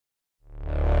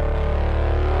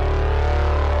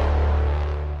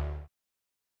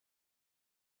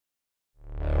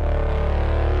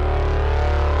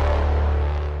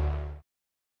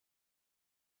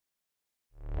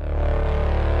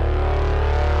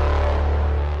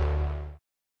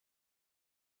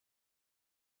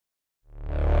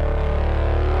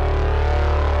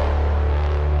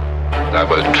I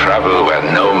will travel where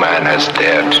no man has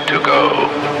dared to go.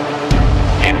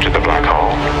 Into the black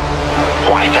hole.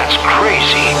 Why, that's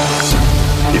crazy.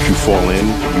 If you fall in,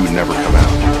 you never come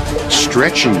out,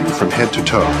 stretching you from head to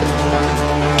toe.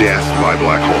 Death by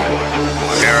black hole.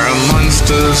 There are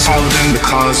monsters out in the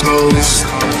cosmos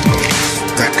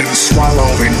that can swallow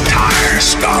entire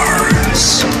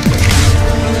stars.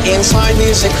 Inside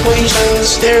these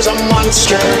equations, there's a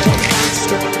monster.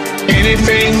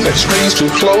 Anything that strains too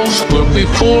close will be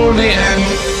pulled in.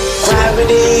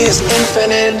 Gravity is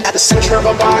infinite at the center of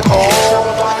a black hole.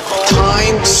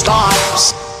 Time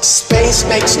stops. Space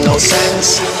makes no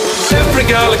sense. Every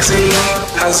galaxy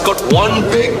has got one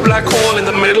big black hole in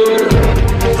the middle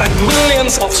and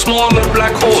millions of smaller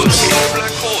black holes.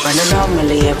 An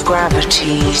anomaly of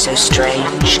gravity so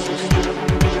strange.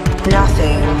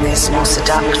 Nothing is more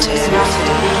seductive.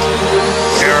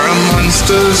 There are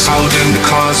monsters out in the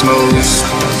cosmos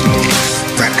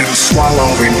that can swallow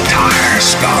entire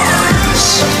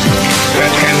stars,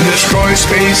 that can destroy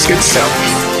space itself,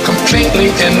 completely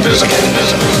invisible.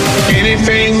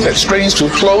 Anything that strains too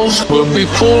close will be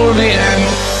pulled in.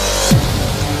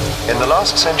 In the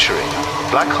last century,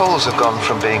 black holes have gone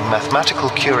from being mathematical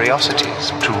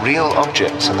curiosities to real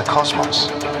objects in the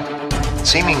cosmos,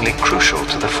 seemingly crucial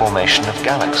to the formation of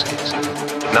galaxies.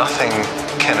 Nothing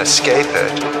can escape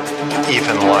it,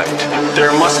 even light.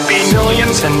 There must be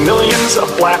millions and millions of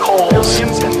black holes.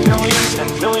 Millions and millions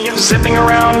and millions zipping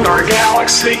around our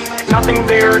galaxy. Nothing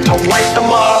there to light them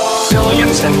up.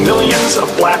 Millions and millions of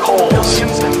black holes.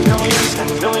 Millions and millions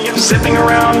and millions zipping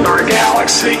around our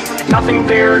galaxy. Nothing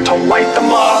there to light them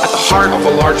up. At the heart of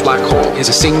a large black hole is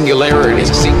a singularity.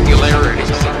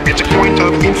 It's a point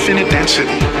of infinite density.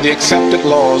 The accepted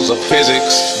laws of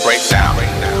physics break down.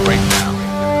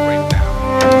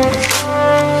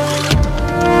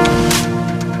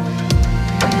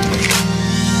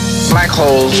 Black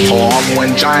holes form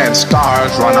when giant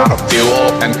stars run out of fuel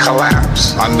and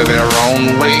collapse under their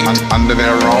own weight.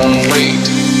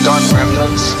 Dark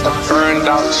remnants of burned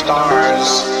out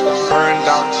stars.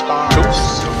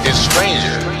 Truth is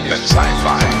stranger than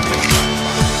sci-fi.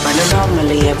 An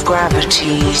anomaly of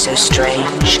gravity so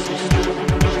strange.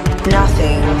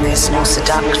 Nothing is more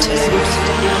seductive.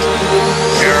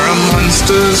 There are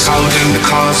monsters out in the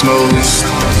cosmos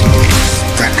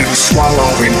that can swallow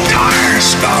entire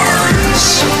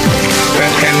stars,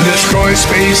 that can destroy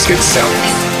space itself,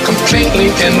 completely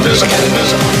invisible.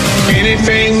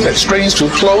 Anything that strains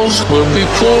too close will be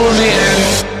pulled in.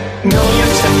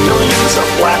 Millions and millions of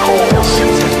black holes.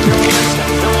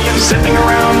 Zipping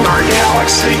around our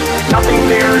galaxy. Nothing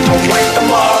there to light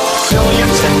them up.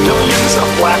 Millions and millions of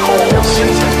black holes.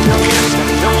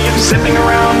 Zipping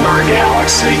around our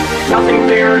galaxy. Nothing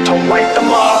there to light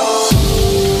them up.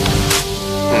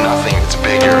 Nothing is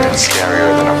bigger and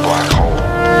scarier than a black hole.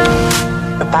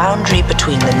 A boundary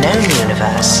between the known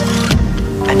universe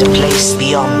and a place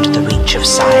beyond the reach of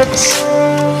science.